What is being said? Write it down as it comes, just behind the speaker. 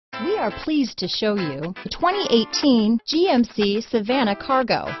We are pleased to show you the 2018 GMC Savannah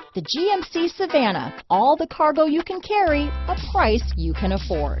Cargo. The GMC Savannah, all the cargo you can carry, a price you can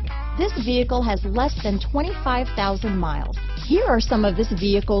afford. This vehicle has less than 25,000 miles. Here are some of this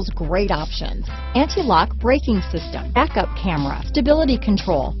vehicle's great options: anti-lock braking system, backup camera, stability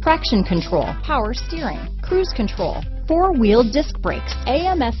control, traction control, power steering, cruise control, four-wheel disc brakes,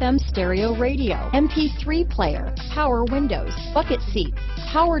 AM/FM stereo radio, MP3 player, power windows, bucket seats,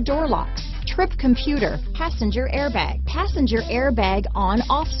 power door locks, trip computer, passenger airbag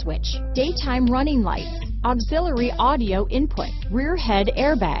on/off switch, daytime running lights, auxiliary audio input, rear head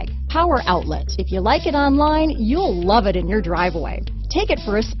airbag, power outlet. If you like it online, you'll love it in your driveway. Take it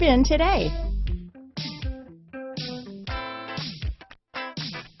for a spin today.